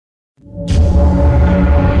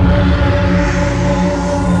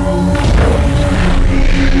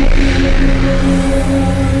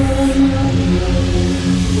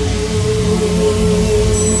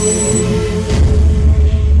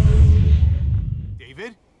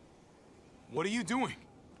What are you doing?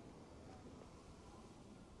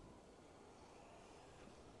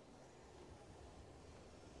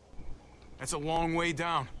 That's a long way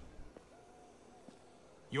down.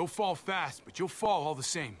 You'll fall fast, but you'll fall all the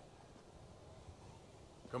same.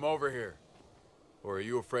 Come over here. Or are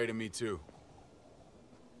you afraid of me too?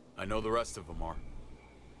 I know the rest of them are.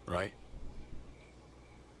 Right?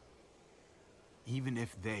 Even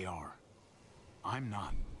if they are, I'm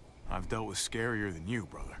not. I've dealt with scarier than you,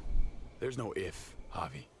 brother. There's no if,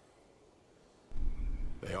 Javi.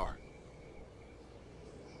 They are.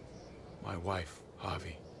 My wife,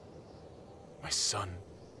 Javi. My son.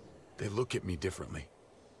 They look at me differently.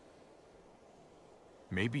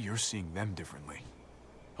 Maybe you're seeing them differently.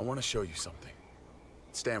 I want to show you something.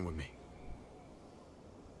 Stand with me.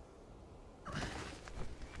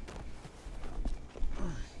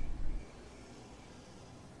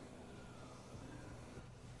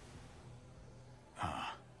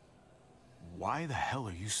 Why the hell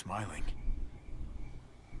are you smiling?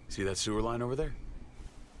 See that sewer line over there?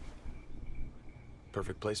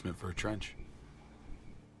 Perfect placement for a trench.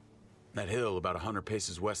 That hill about 100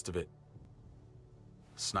 paces west of it.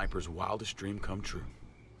 Sniper's wildest dream come true.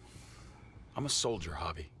 I'm a soldier,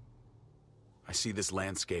 Javi. I see this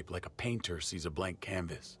landscape like a painter sees a blank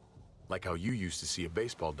canvas. Like how you used to see a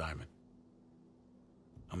baseball diamond.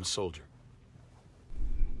 I'm a soldier.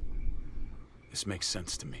 This makes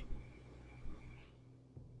sense to me.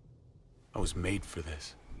 I was made for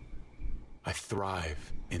this. I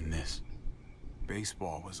thrive in this.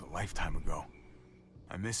 Baseball was a lifetime ago.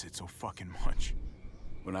 I miss it so fucking much.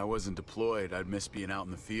 When I wasn't deployed, I'd miss being out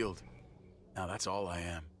in the field. Now that's all I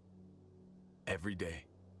am. Every day.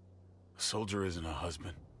 A soldier isn't a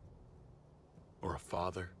husband. Or a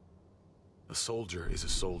father. A soldier is a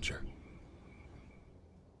soldier.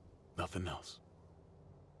 Nothing else.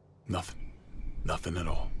 Nothing. Nothing at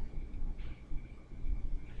all.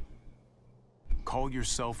 Call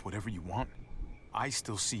yourself whatever you want. I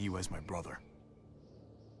still see you as my brother.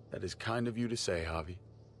 That is kind of you to say, Javi.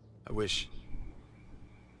 I wish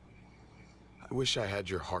I had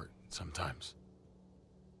your heart sometimes.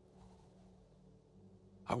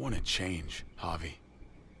 I want to change, Javi.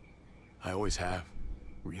 I always have.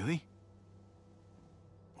 Really?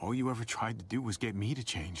 All you ever tried to do was get me to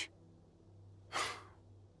change.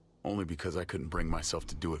 Only because I couldn't bring myself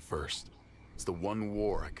to do it first. It's the one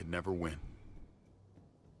war I could never win.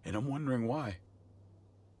 And I'm wondering why.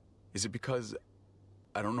 Is it because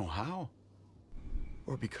I don't know how?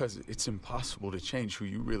 Or because it's impossible to change who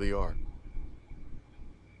you really are?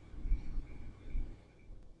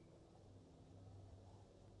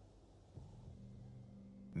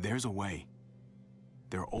 There's a way.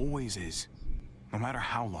 There always is. No matter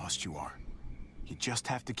how lost you are. You just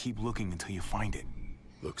have to keep looking until you find it.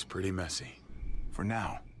 Looks pretty messy. For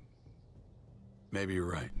now. Maybe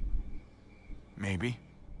you're right. Maybe.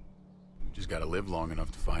 Just gotta live long enough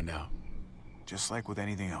to find out. Just like with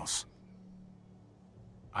anything else.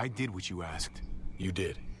 I did what you asked. You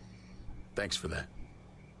did. Thanks for that.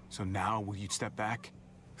 So now, will you step back?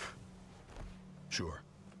 Sure.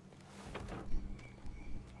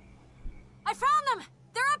 I found them!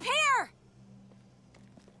 They're up here!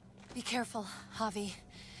 Be careful, Javi.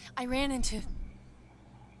 I ran into...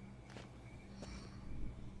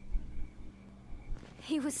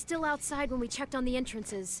 He was still outside when we checked on the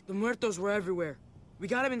entrances. The muertos were everywhere. We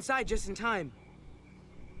got him inside just in time.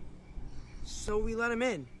 So we let him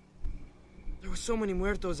in. There were so many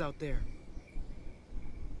muertos out there.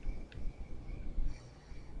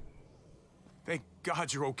 Thank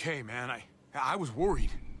God you're okay, man. I was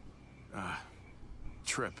worried.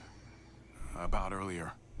 Trip. About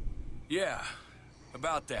earlier. Yeah,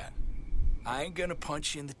 about that. I ain't gonna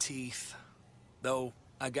punch you in the teeth. Though,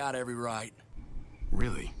 I got every right.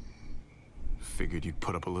 Really? Figured you'd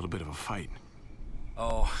put up a little bit of a fight.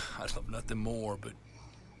 Oh, I'd love nothing more, but...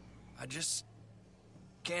 I just...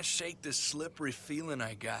 can't shake this slippery feeling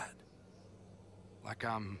I got. Like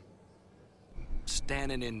I'm...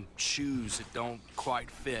 standing in shoes that don't quite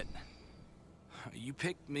fit. You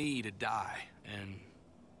picked me to die, and...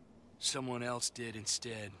 someone else did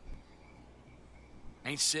instead.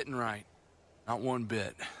 Ain't sitting right. Not one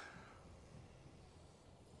bit.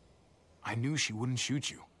 I knew she wouldn't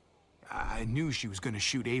shoot you. I knew she was gonna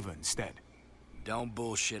shoot Ava instead. Don't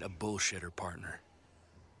bullshit a bullshitter, partner.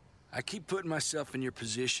 I keep putting myself in your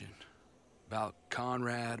position. About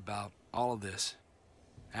Conrad, about all of this.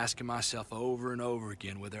 Asking myself over and over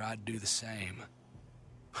again whether I'd do the same.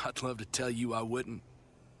 I'd love to tell you I wouldn't.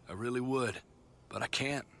 I really would. But I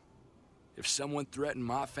can't. If someone threatened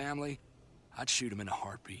my family, I'd shoot him in a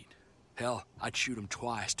heartbeat. Hell, I'd shoot him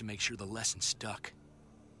twice to make sure the lesson stuck.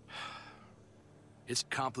 It's a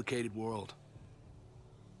complicated world.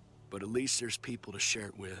 But at least there's people to share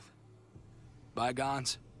it with.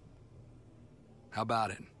 Bygones? How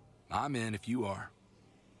about it? I'm in if you are.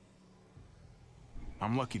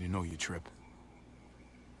 I'm lucky to know you, Tripp.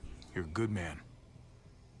 You're a good man.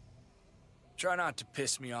 Try not to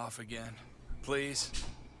piss me off again, please.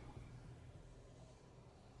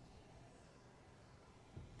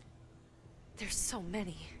 There's so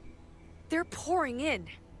many. They're pouring in.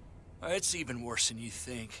 It's even worse than you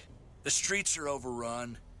think. The streets are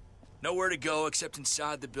overrun. Nowhere to go except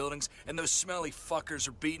inside the buildings, and those smelly fuckers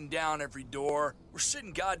are beating down every door. We're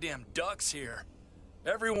sitting goddamn ducks here.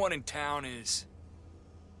 Everyone in town is.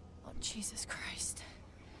 Oh, Jesus Christ.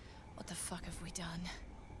 What the fuck have we done?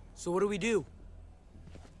 So what do we do?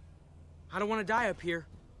 I don't want to die up here.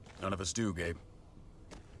 None of us do, Gabe.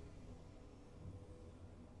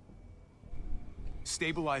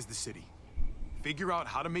 Stabilize the city. Figure out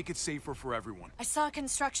how to make it safer for everyone. I saw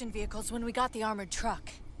construction vehicles when we got the armored truck.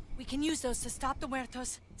 We can use those to stop the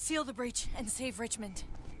Muertos, seal the breach, and save Richmond.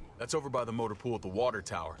 That's over by the motor pool at the water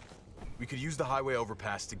tower. We could use the highway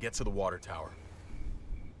overpass to get to the water tower.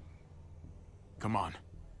 Come on.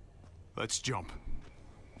 Let's jump.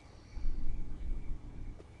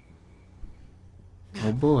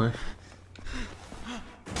 Oh boy.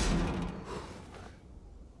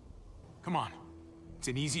 Come on. It's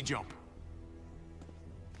an easy jump.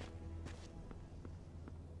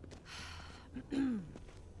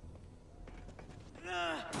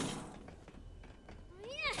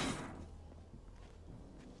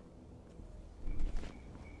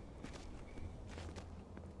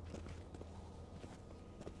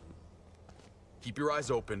 Keep your eyes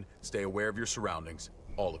open, stay aware of your surroundings.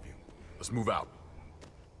 All of you. Let's move out.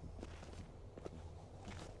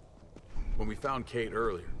 When we found Kate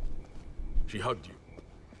earlier, she hugged you.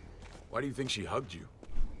 Why do you think she hugged you?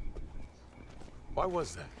 Why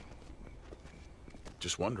was that?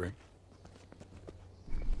 Just wondering.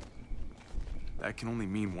 That can only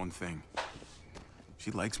mean one thing.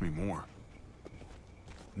 She likes me more.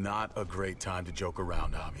 Not a great time to joke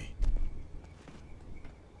around, Javi.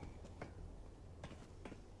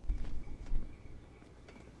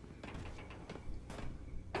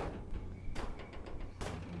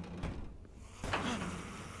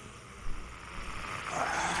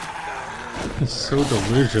 It's so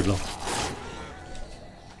delusional.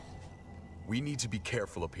 We need to be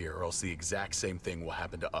careful up here or else the exact same thing will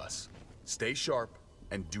happen to us. Stay sharp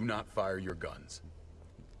and do not fire your guns.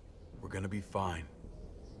 We're gonna be fine.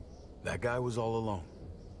 That guy was all alone.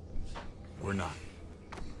 We're not.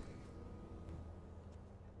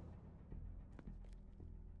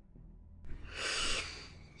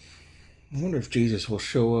 I wonder if Jesus will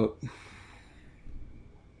show up.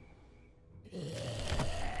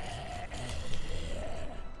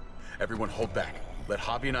 Everyone hold back. Let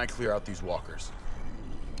Javi and I clear out these walkers.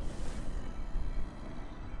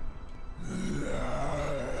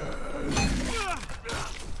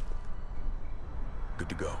 Good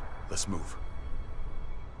to go. Let's move.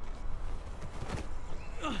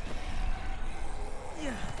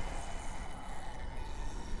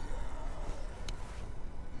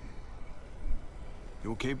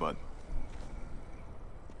 You okay, bud?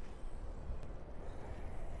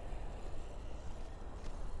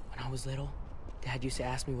 When I was little, Dad used to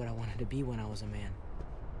ask me what I wanted to be when I was a man.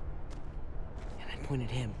 And I'd point at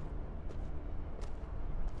him.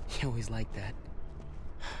 He always liked that.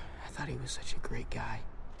 I thought he was such a great guy.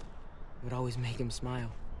 It would always make him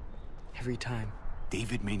smile. Every time.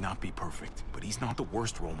 David may not be perfect, but he's not the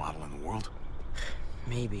worst role model in the world.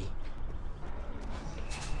 Maybe.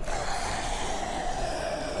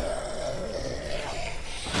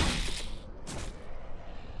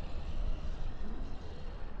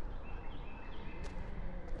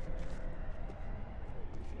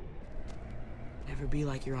 Never be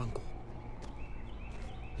like your uncle.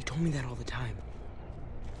 You told me that all the time.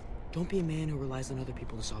 Don't be a man who relies on other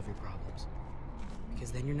people to solve your problems.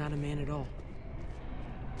 Because then you're not a man at all.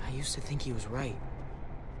 I used to think he was right.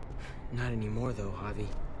 Not anymore, though, Javi.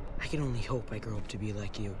 I can only hope I grow up to be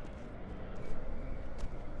like you.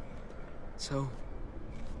 So,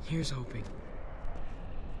 here's hoping.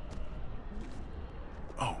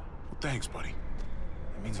 Oh, well, thanks, buddy.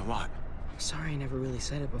 It means a lot. I'm sorry I never really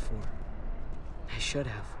said it before. I should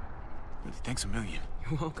have. Really, thanks a million.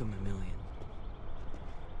 You're welcome, a million.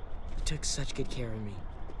 You took such good care of me.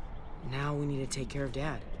 Now we need to take care of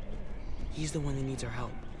Dad. He's the one that needs our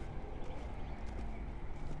help.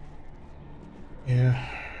 Yeah,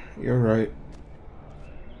 you're right.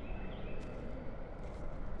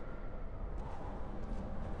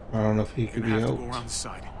 I don't know if he could be Gonna have to helped. go around the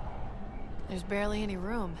side. There's barely any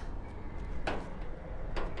room.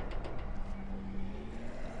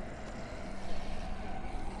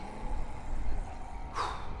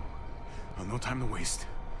 no time to waste.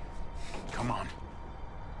 Come on.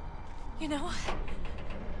 You know,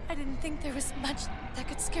 I didn't think there was much that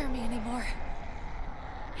could scare me anymore.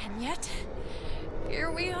 And yet,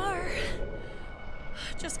 here we are.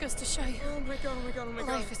 Just goes to show you. Oh my god, oh my god, oh my god.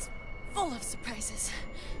 Life is full of surprises.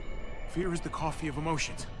 Fear is the coffee of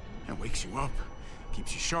emotions. It wakes you up,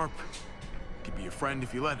 keeps you sharp. Can be your friend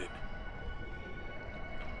if you let it.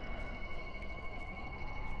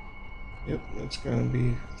 Yep, that's gonna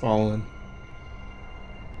be Fallen.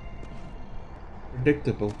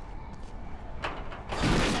 Predictable.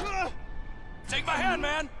 Take my hand,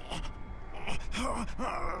 man!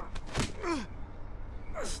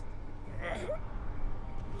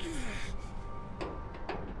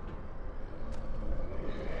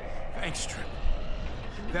 Thanks, Trip.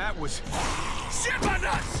 That was... Shit my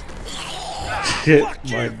nuts! Shit Fuck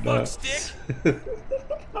my you, nuts. fuckstick!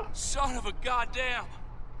 Son of a goddamn!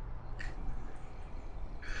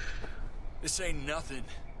 This ain't nothing.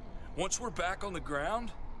 Once we're back on the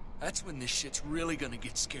ground, that's when this shit's really gonna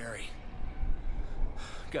get scary.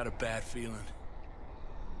 Got a bad feeling.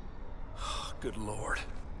 Good lord.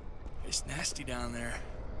 It's nasty down there.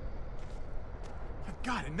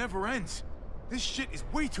 God, it never ends. This shit is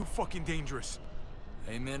way too fucking dangerous.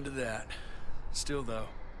 Amen to that. Still though,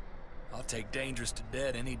 I'll take dangerous to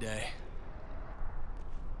dead any day.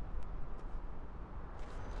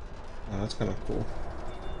 Oh, that's kind of cool.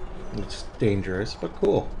 It's dangerous, but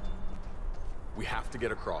cool. We have to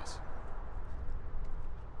get across.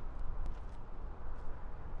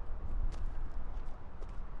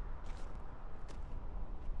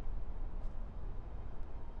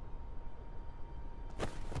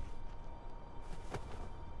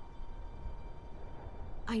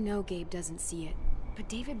 I know Gabe doesn't see it, but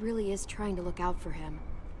David really is trying to look out for him.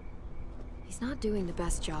 He's not doing the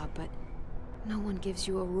best job, but no one gives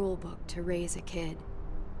you a rule book to raise a kid.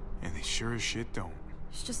 And they sure as shit don't.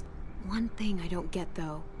 There's just one thing I don't get,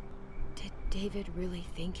 though. Did David really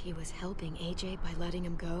think he was helping AJ by letting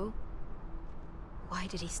him go? Why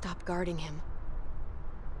did he stop guarding him?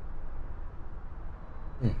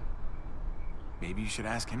 Maybe you should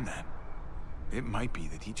ask him that. It might be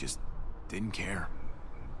that he just didn't care.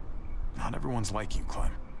 Not everyone's like you,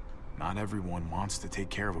 Clem. Not everyone wants to take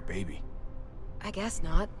care of a baby. I guess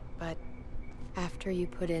not, but after you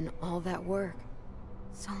put in all that work,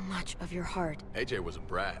 so much of your heart. AJ was a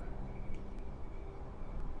brat.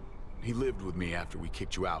 He lived with me after we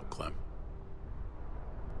kicked you out, Clem.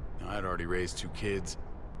 I'd already raised 2 kids.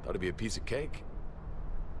 Thought it'd be a piece of cake.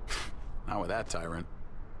 Not with that tyrant.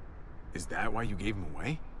 Is that why you gave him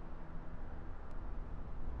away?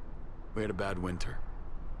 We had a bad winter.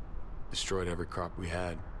 Destroyed every crop we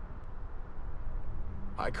had.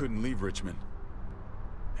 I couldn't leave Richmond.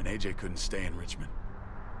 And AJ couldn't stay in Richmond.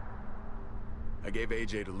 I gave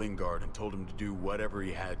AJ to Lingard and told him to do whatever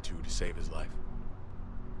he had to save his life.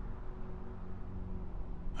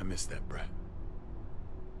 I miss that brat.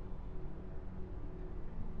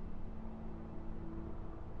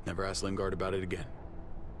 Never asked Lingard about it again.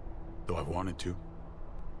 Though I've wanted to.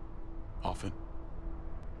 Often.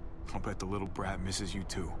 I'll bet the little brat misses you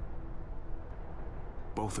too.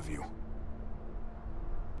 Both of you.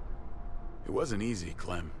 It wasn't easy,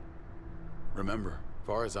 Clem. Remember,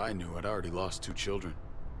 far as I knew, I'd already lost 2 children.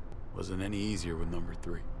 Wasn't any easier with number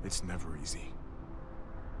 3. It's never easy.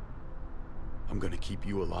 I'm gonna keep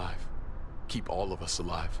you alive. Keep all of us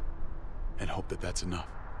alive. And hope that that's enough.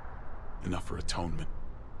 Enough for atonement.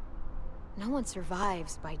 No one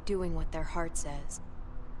survives by doing what their heart says.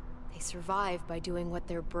 They survive by doing what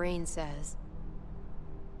their brain says.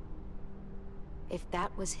 If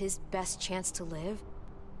that was his best chance to live,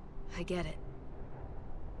 I get it.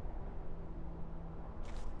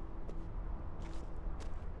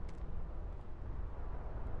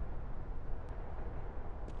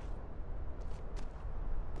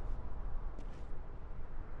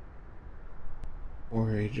 Poor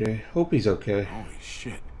AJ. Hope he's okay. Holy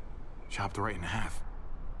shit. Chopped right in half.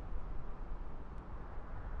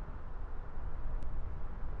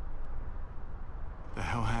 The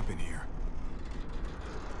hell happened here?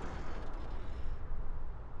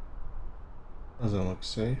 Doesn't look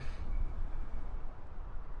safe.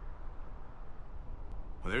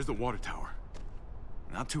 Well, there's the water tower.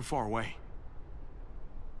 Not too far away.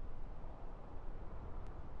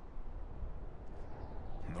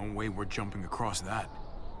 No way we're jumping across that.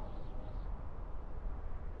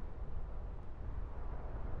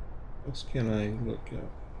 What else can I look at?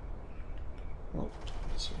 Oh,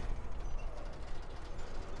 let's see.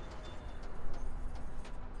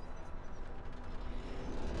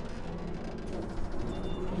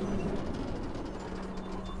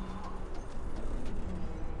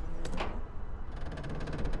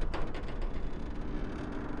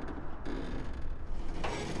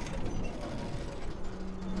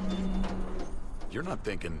 You're not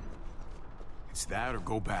thinking... It's that or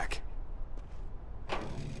go back.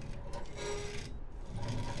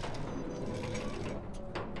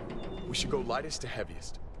 We should go lightest to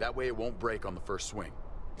heaviest. That way it won't break on the first swing.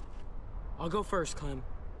 I'll go first, Clem.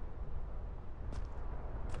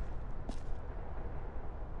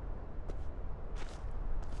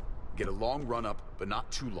 Get a long run up, but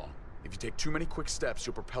not too long. If you take too many quick steps,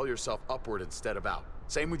 you'll propel yourself upward instead of out.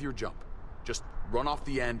 Same with your jump. Just run off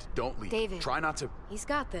the end, don't leave. David. Try not to... He's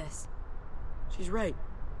got this. She's right.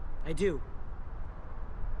 I do.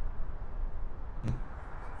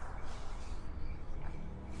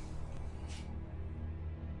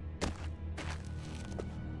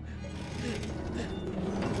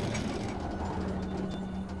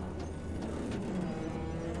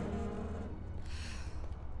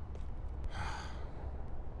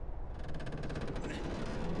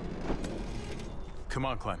 Come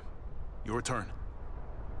on, Clem. Your turn.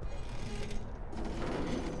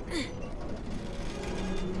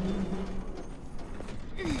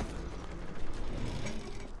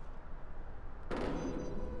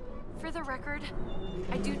 For the record,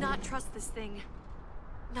 I do not trust this thing.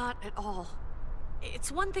 Not at all.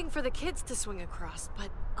 It's one thing for the kids to swing across, but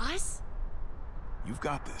us? You've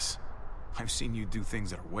got this. I've seen you do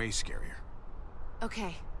things that are way scarier.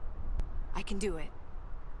 Okay. I can do it.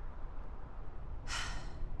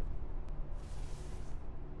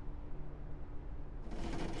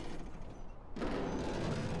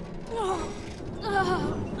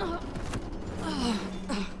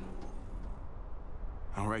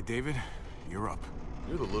 All right, David, you're up.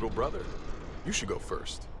 You're the little brother. You should go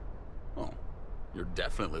first. Oh, you're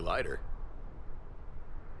definitely lighter.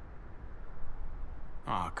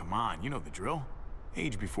 Ah, come on, you know the drill.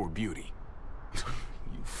 Age before beauty.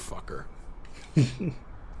 You fucker.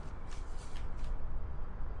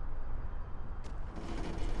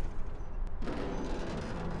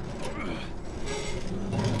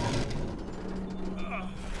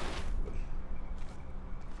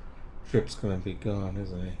 Trip's gonna be gone,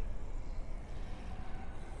 isn't he?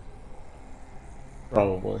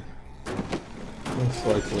 Probably. Most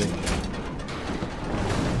likely.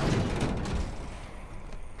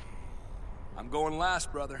 I'm going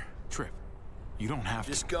last, brother. Trip, you don't have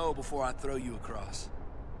Just go before I throw you across.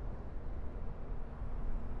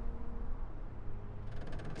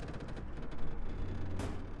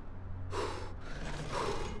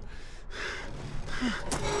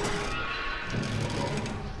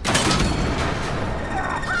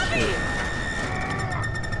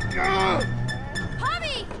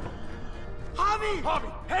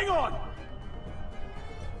 Hang on!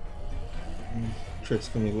 Trip's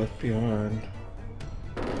gonna be left behind.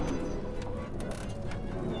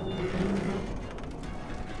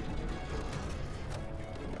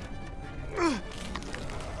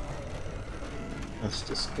 That's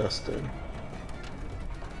disgusting.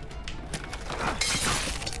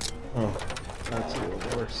 Oh, that's a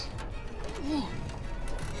little worse.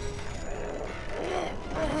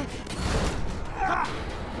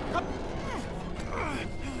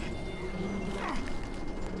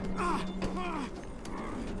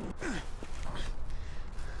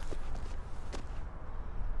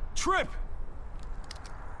 Trip!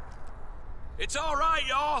 It's all right,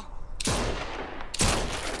 y'all.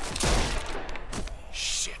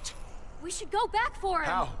 Shit. We should go back for him.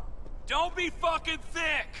 How? Don't be fucking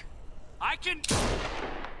thick. I can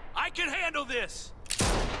handle this.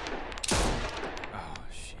 Oh,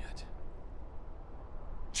 shit.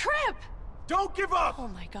 Trip! Don't give up! Oh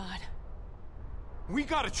my god. We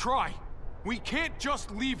gotta try. We can't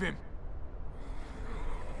just leave him.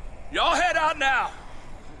 Y'all head out now.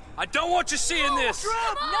 I don't want you seeing this.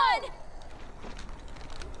 Come on!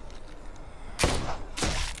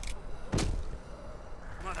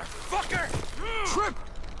 Motherfucker! Trip!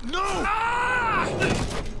 No! Ah!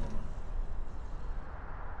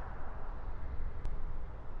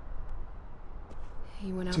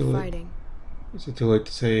 He went out Too late. fighting. Is it too late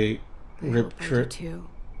to say I rip hope I do Trip? too.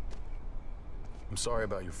 I'm sorry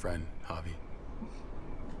about your friend, Javi.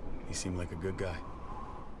 He seemed like a good guy.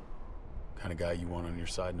 Kind of guy you want on your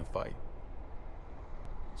side in a fight.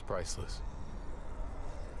 It's priceless.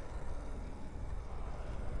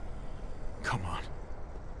 Come on.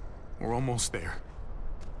 We're almost there.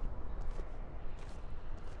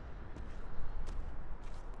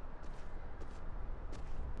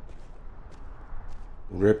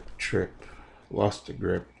 Rip Trip. Lost the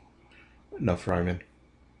grip. Enough rhyming.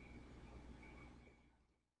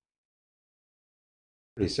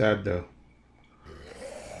 Pretty sad though.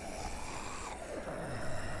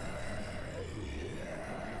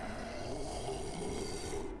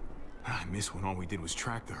 I miss when all we did was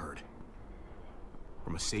track the herd.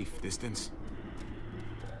 From a safe distance?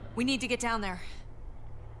 We need to get down there.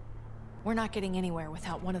 We're not getting anywhere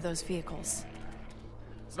without one of those vehicles.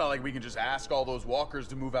 It's not like we can just ask all those walkers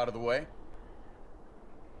to move out of the way.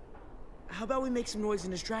 How about we make some noise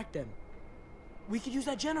and distract them? We could use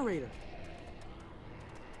that generator.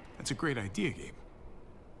 That's a great idea, Gabe.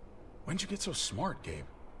 When'd you get so smart, Gabe?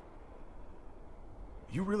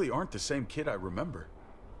 You really aren't the same kid I remember.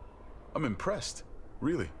 I'm impressed,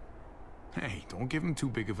 really. Hey, don't give him too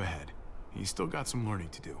big of a head. He's still got some learning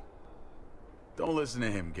to do. Don't listen to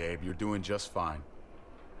him, Gabe. You're doing just fine.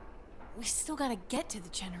 We still gotta get to the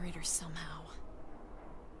generator somehow.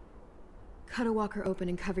 Cut a walker open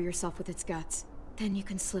and cover yourself with its guts. Then you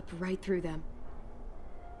can slip right through them.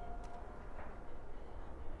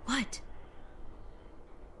 What?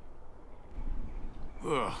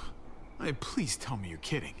 Ugh. Please tell me you're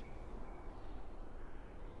kidding.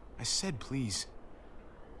 I said please.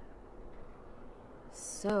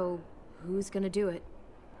 So, who's gonna do it?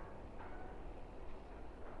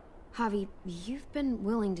 Javi, you've been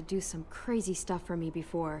willing to do some crazy stuff for me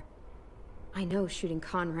before. I know shooting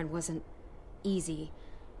Conrad wasn't easy,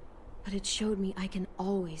 but it showed me I can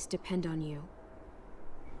always depend on you.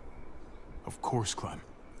 Of course, Clem.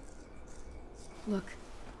 Look,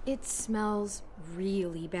 it smells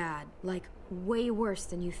really bad, like way worse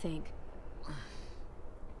than you think.